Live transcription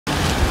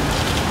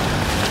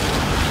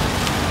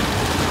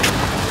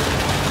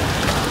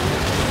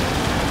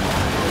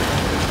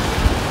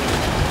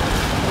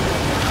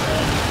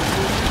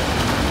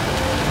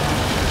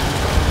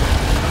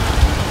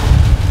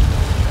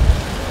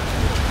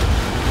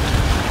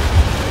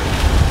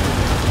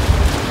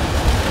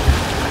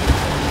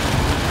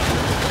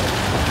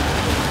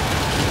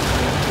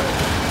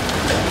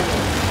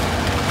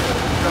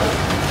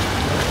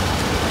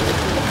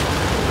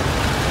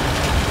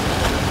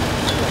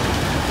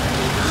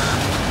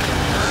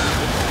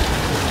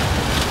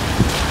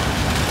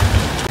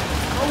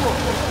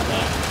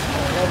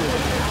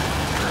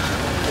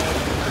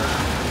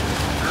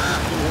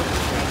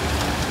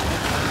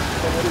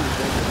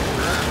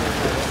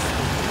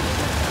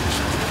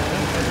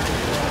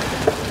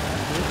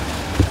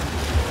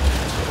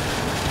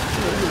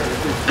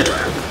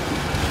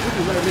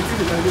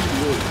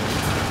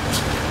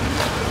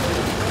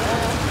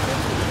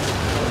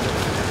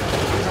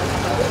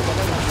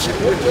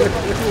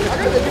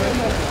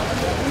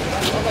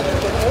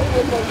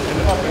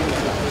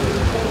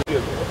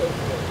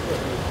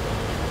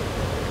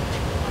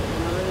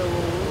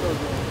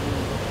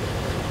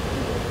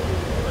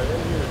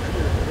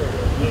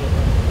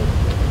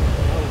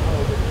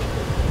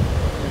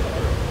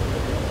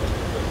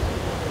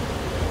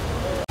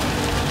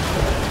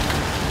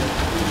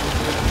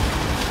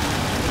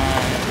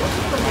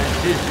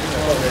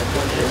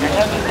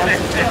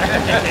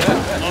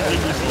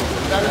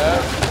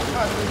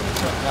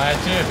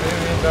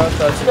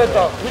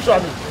Which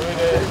one?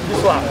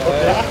 This one.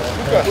 Okay.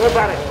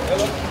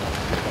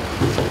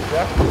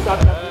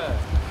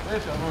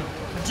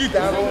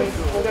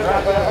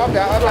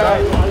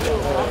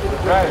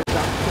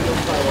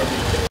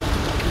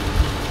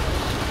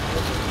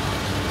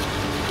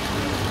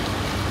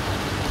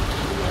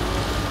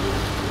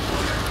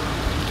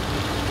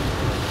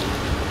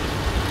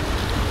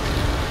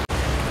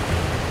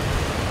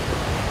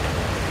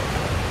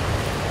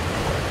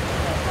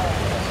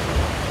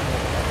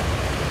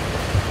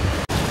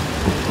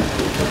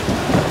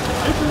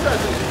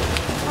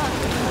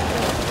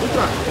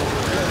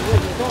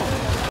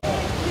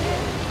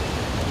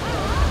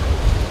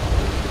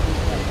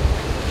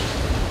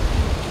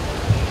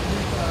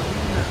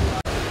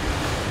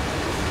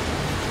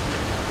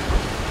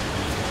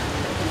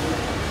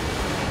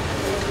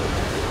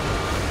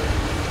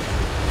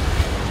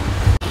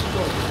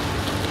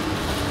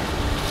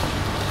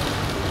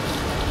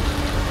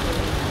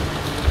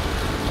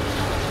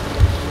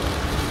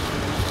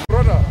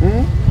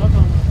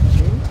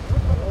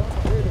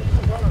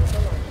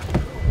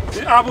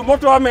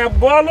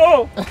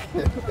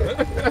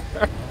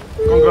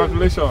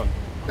 Congratulations.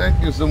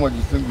 Thank you so much,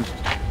 distinguished.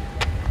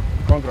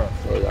 Congrats.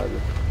 Oh, yeah.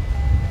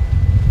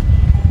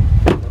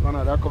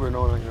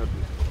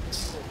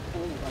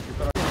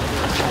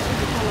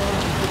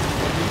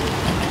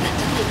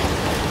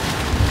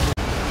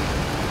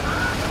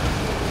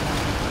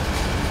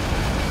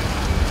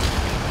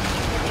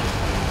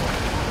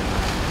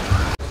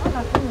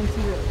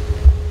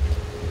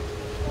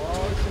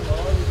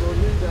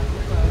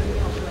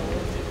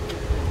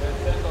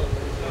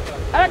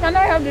 Can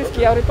I have this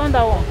key? I'll return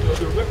that one.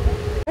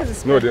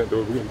 No, they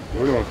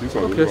only want this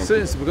one. Okay,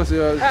 since because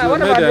you are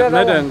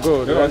let them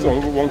go. The other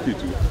one key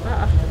too.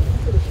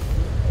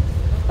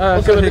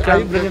 So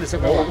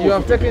you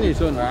have taken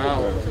it on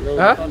now.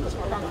 Huh?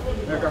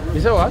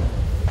 You say what?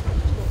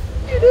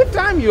 The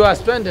time you are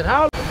spending,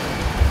 how?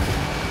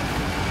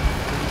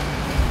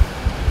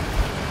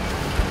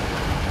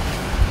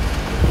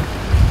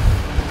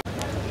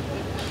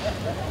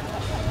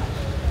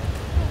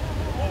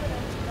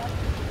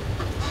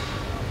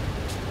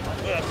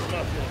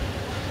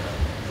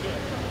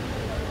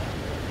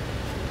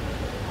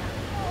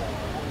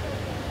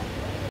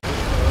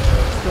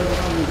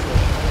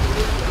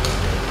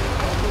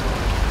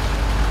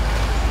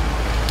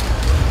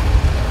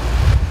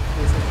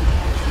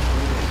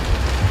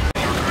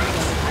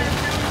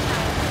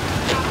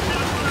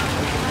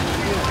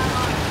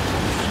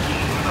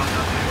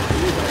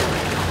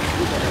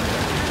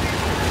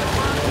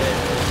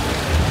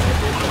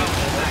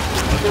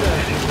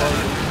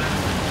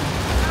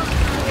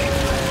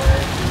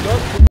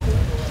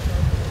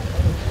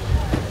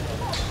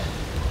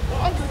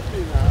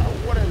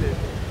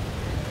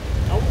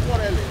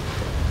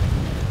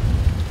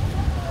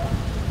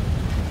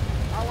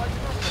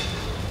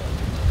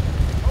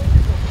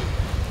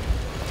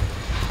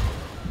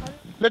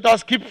 Let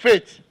us keep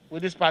faith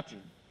with this party.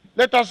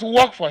 Let us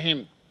work for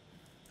him.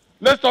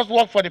 Let us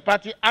work for the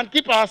party and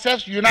keep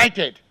ourselves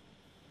united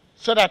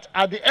so that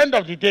at the end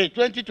of the day,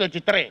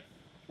 2023,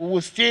 we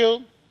will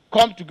still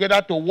come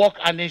together to work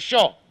and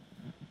ensure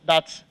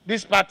that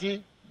this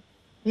party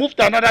move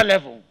to another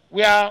level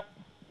where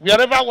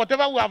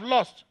whatever we have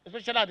lost,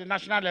 especially at the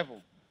national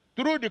level,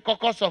 through the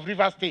caucus of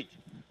River State,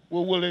 we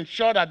will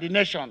ensure that the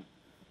nation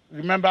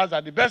remembers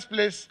that the best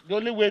place, the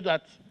only way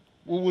that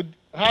we would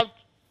have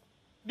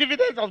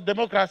dividends of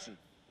democracy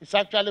is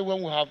actually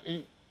when we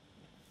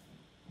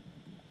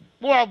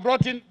have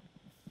brought in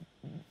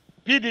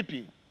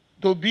PDP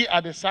to be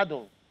at the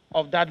saddle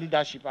of that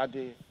leadership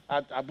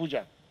at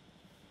Abuja.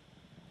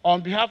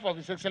 On behalf of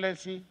His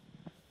Excellency,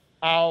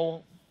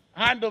 I'll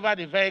hand over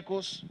the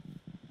vehicles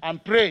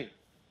and pray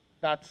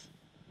that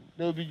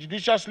they will be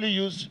judiciously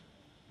used.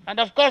 And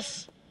of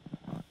course,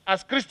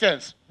 as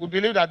Christians, we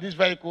believe that these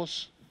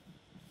vehicles,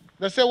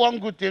 they say one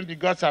good thing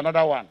begots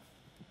another one.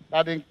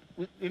 That in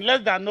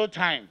less than no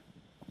time,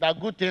 that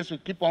good things will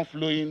keep on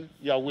flowing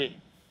your way.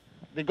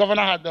 The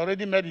governor had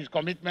already made his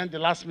commitment the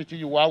last meeting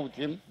you were with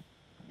him.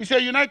 It's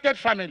a united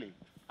family,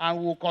 and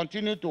we will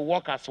continue to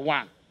work as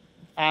one.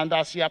 And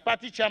as your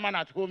party chairman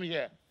at home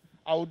here,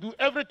 I will do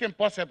everything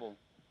possible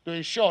to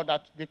ensure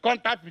that the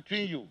contact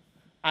between you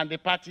and the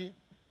party,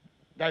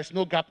 there is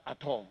no gap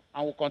at all,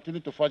 and we'll continue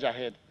to forge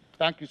ahead.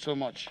 Thank you so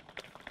much.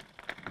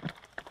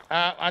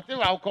 I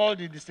think I'll call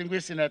the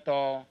distinguished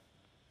Senator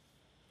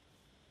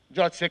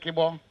George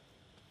Sekibo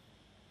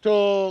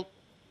to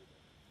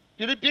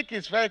pick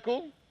his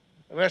vehicle,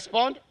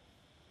 respond,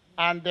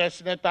 and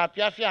Senator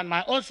Piafi and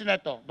my own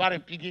senator, Barry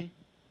Piggy,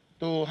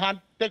 to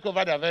take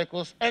over their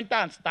vehicles, enter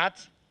and start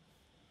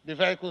the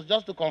vehicles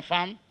just to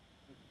confirm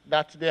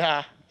that they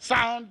are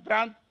sound,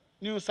 brand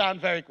new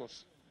sound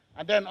vehicles.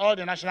 And then all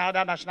the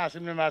other National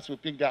Assembly members will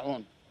pick their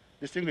own.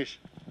 Distinguished.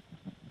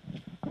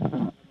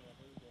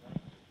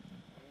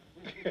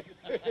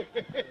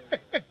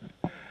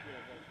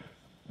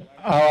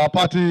 Our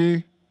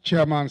party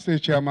chairman,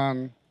 state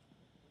chairman,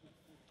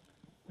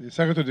 the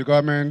secretary of the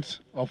government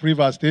of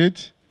Rivers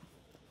State,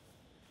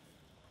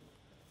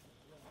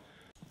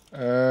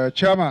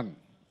 chairman,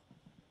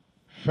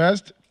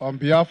 first, on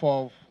behalf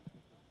of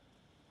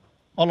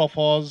all of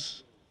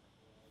us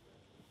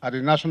at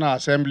the National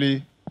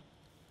Assembly,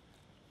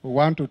 we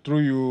want to, through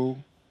you,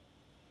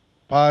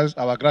 pass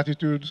our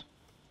gratitude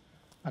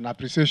and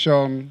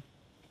appreciation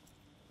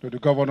to the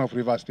governor of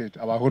Rivers State,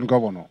 our own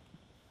governor.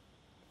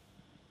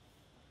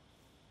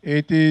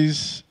 It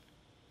is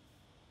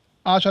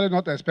actually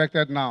not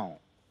expected now,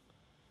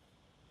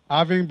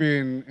 having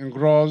been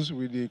engrossed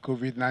with the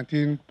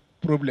COVID-19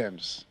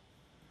 problems,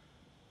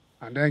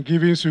 and then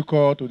giving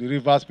succor to the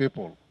Rivers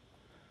people,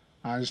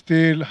 and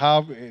still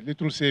have a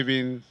little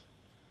savings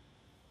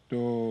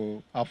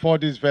to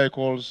afford these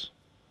vehicles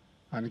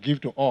and give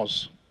to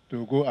us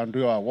to go and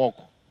do our work.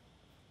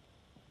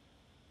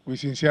 We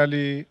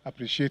sincerely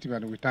appreciate him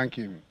and we thank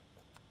him.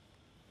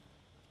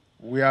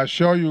 We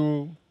assure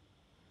you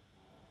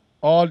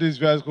all these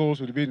vehicles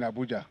will be in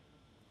Abuja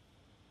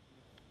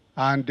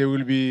and they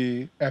will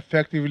be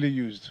effectively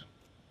used.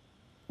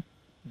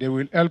 They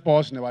will help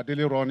us in our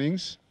daily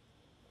runnings.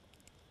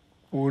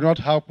 We will not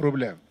have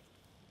problem.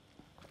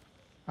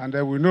 And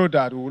then we know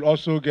that we will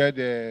also get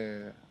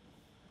the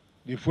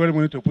fuel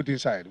money to put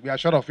inside. We are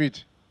sure of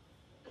it.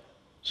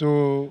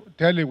 So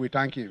tell him we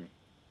thank him.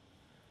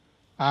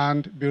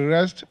 And be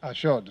rest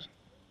assured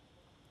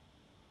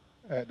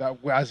that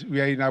as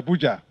we are in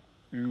Abuja,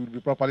 we will be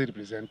properly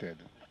represented.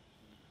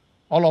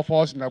 All of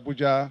us in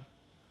Abuja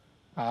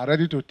are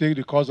ready to take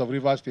the cause of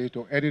Rivers State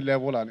to any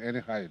level and any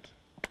height.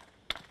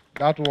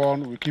 That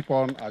one we keep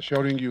on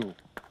assuring you.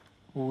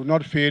 We will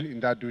not fail in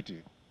that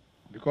duty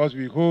because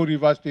we hold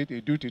Rivers State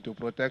a duty to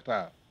protect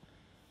her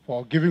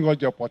for giving us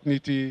the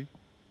opportunity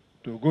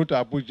to go to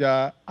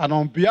Abuja and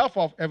on behalf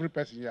of every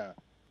person here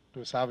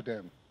to serve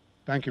them.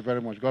 Thank you very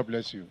much. God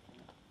bless you.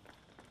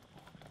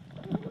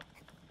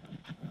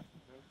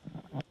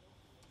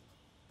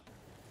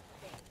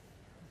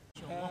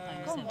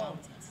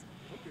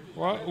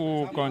 Well,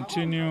 we'll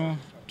continue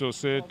to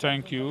say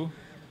thank you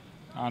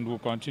and we'll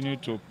continue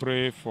to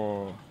pray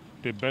for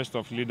the best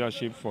of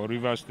leadership for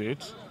Rivers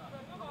State.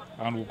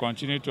 And we'll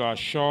continue to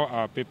assure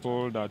our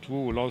people that we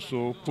will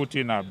also put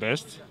in our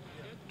best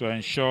to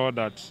ensure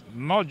that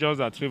not just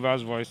that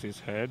Rivers' voice is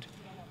heard,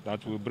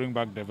 that will bring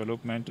back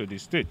development to the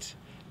state.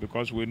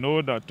 Because we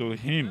know that to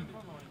him,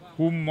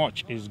 whom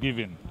much is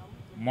given,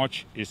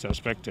 much is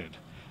expected.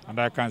 And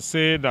I can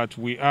say that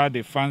we are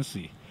the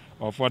fancy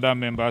of other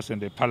members in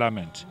the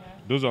parliament,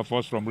 those of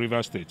us from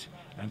Rivers State.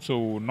 And so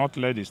we will not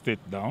let the state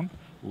down.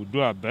 We'll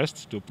do our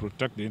best to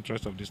protect the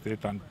interests of the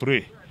state and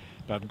pray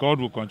that God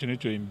will continue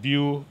to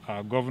imbue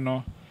our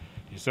governor,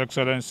 His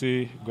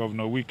Excellency,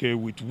 Governor Wike,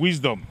 with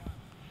wisdom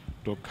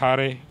to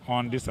carry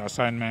on this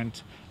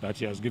assignment that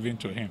he has given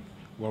to him.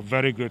 We're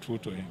very grateful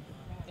to him.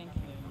 Thank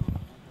you.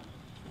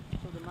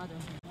 So the madam,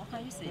 what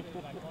can you say?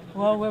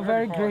 Well, we're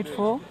very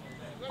grateful.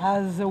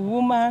 As a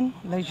woman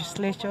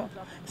legislator,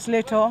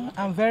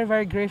 I'm very,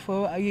 very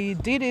grateful. He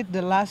did it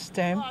the last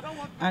time,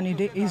 and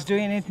he's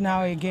doing it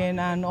now again.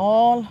 And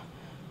all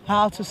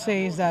I have to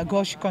say is that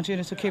God should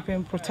continue to keep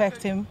him,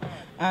 protect him,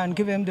 and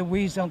give him the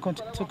wisdom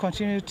to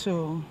continue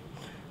to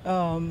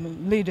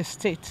lead the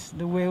state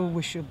the way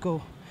we should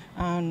go.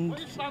 And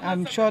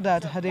I'm sure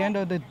that at the end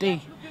of the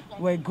day,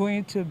 we're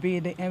going to be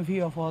the envy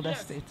of other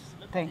states.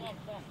 Thank you.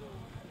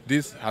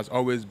 This has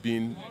always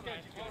been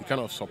the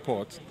kind of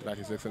support that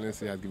His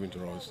Excellency has given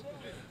to us.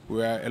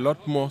 We are a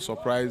lot more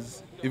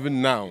surprised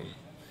even now,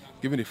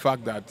 given the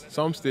fact that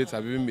some states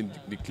have even been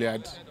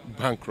declared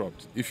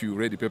bankrupt, if you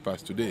read the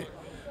papers today.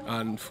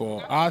 And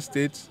for our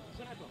state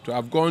to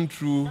have gone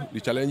through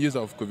the challenges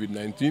of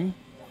COVID-19,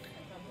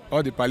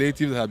 all the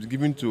palliatives that have been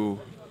given to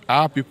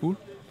our people,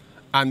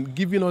 and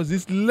giving us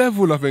this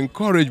level of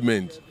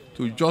encouragement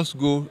to just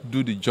go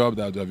do the job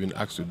that we have been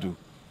asked to do.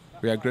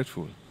 We are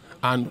grateful.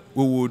 And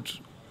we would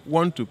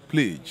want to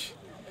pledge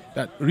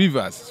that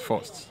Rivers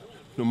first,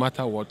 no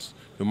matter what,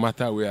 no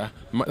matter where,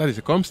 no matter the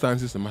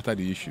circumstances, no matter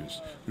the issues,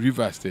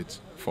 Rivers State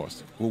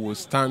first. We will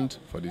stand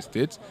for the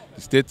state.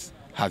 The state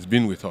has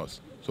been with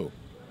us. So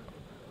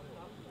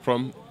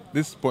from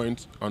this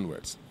point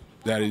onwards,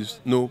 there is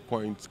no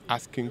point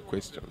asking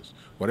questions.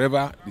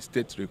 Whatever the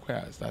state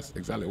requires, that's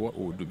exactly what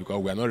we will do,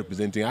 because we are not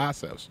representing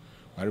ourselves.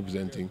 We are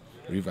representing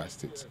Rivers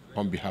State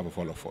on behalf of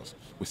all of us.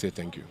 We say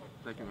thank you.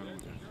 Thank you very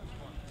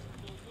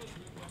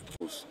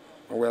much.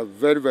 And we are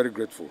very, very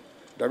grateful.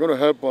 They're going to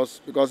help us,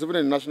 because even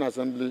in the National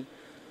Assembly,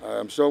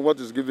 I'm sure what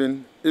is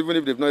given, even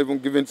if they've not even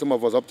given some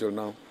of us up till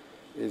now,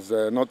 is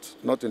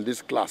not in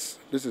this class.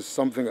 This is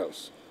something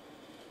else.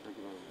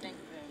 Thank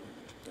you.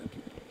 Thank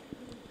you.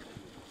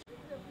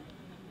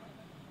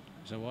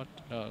 So what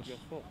else? Your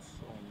thoughts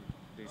on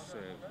this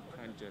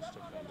kind gesture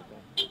from the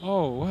government?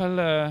 Oh,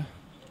 well,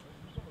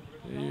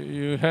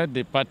 you heard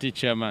the party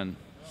chairman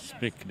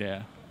speak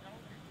there.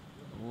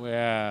 We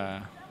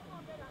are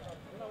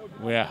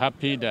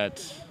happy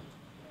that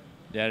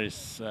there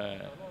is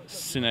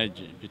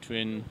synergy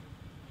between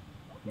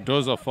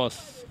those of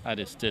us at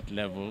the state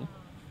level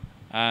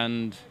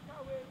and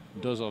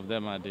those of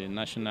them at the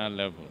national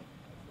level.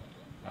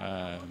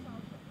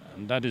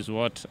 And that is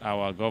what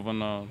our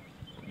governor,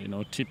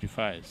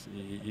 typifies.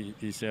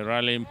 It's a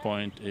rallying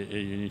point, a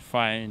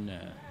unifying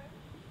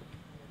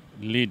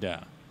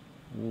leader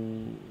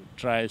who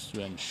tries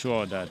to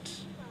ensure that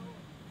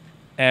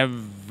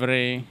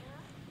every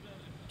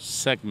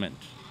segment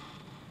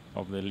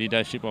of the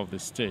leadership of the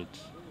state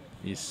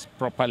is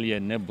properly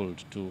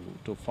enabled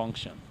to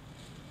function.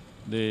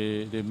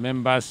 The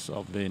members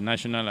of the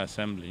National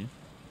Assembly,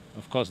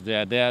 of course, they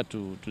are there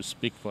to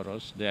speak for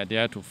us. They are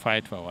there to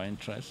fight for our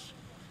interests.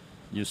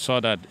 You saw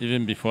that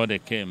even before they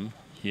came,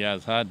 he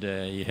held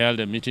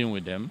a meeting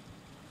with them.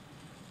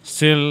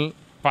 Still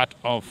part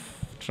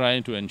of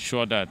trying to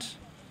ensure that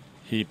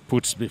he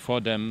puts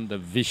before them the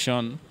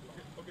vision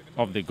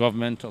of the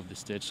government of the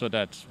state so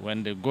that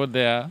when they go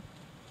there,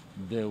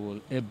 they will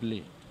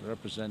ably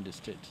represent the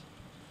state.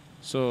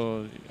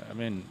 So,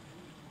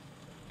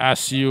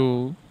 as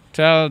you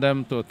tell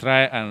them to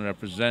try and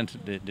represent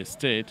the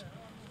state,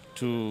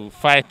 to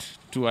fight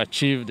to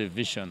achieve the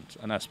visions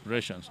and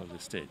aspirations of the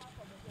state,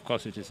 of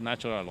course, it is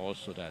natural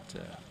also that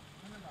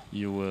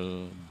you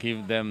will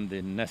give them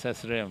the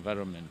necessary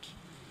environment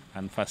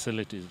and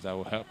facilities that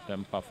will help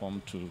them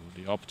perform to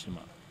the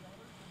optimal.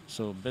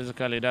 So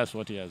basically, that's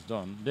what he has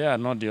done. They are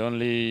not the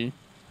only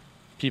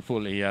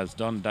people he has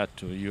done that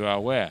to. You are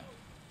aware.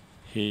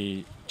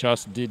 He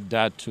just did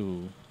that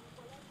to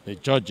the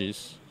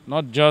judges,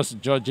 not just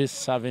judges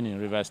serving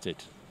in Rivers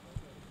State.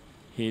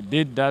 He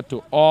did that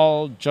to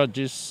all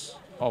judges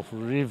of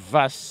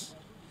Rivers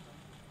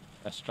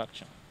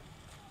extraction.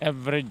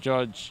 Every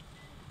judge,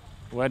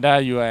 whether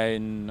you are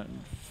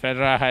in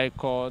Federal High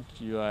Court,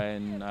 you are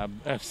in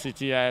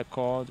FCT High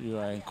Court, you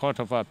are in Court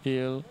of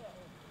Appeal,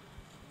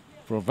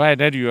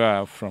 provided you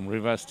are from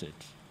Rivers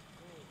State,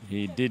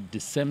 he did the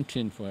same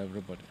thing for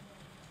everybody.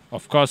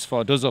 Of course,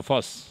 for those of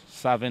us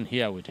serving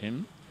here with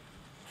him,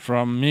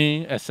 from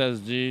me,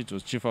 SSG, to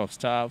Chief of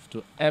Staff,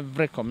 to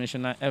every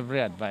commissioner, every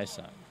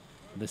advisor,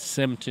 the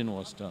same thing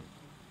was done.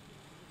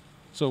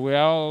 So we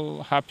are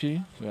all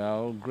happy, we are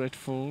all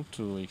grateful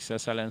to His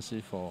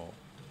Excellency for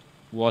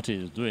what he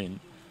is doing.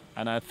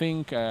 And I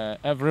think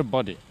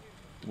everybody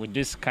with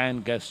this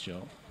kind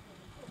gesture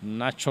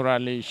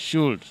naturally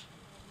should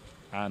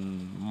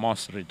and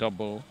must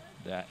redouble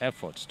their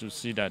efforts to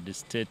see that the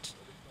state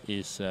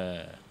is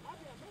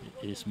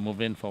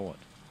moving forward.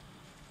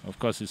 Of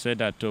course, he said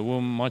that to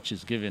whom much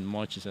is given,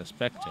 much is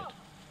expected.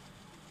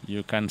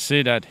 You can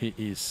see that he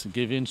is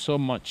giving so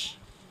much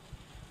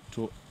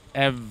to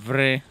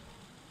every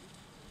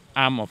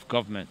arm of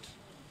government.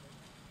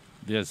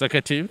 The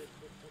executive,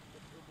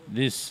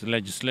 this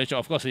legislature,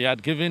 of course, he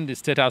had given the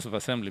State House of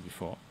Assembly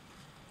before,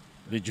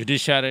 the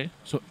judiciary.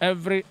 So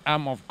every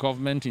arm of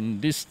government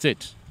in this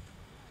state,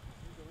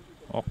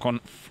 or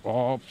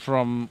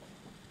from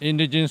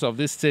indigents of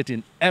this state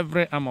in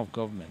every arm of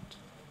government,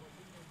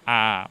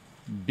 are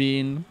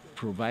being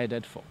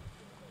provided for.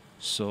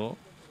 So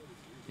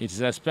it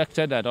is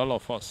expected that all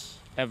of us,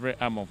 every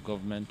arm of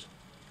government,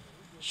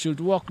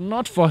 should work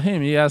not for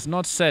him. He has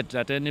not said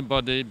that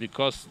anybody,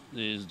 because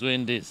he is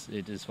doing this,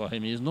 it is for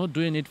him. He is not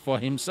doing it for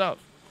himself.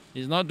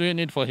 He's not doing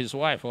it for his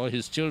wife or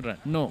his children.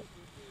 No.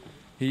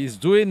 He is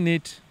doing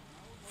it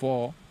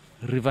for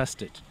Rivers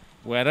State.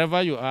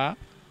 Wherever you are,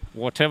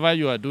 whatever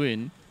you are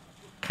doing,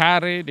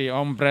 carry the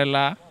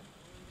umbrella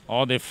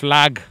or the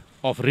flag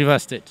of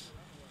Rivers State.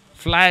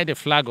 Fly the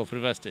flag of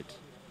Rivers State,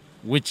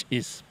 which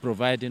is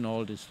providing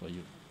all this for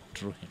you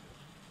through him.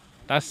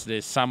 That's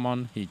the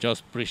sermon he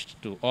just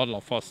preached to all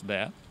of us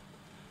there.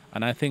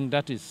 And I think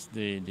that is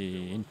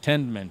the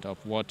intendment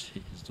of what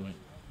he is doing.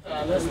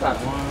 Let's start.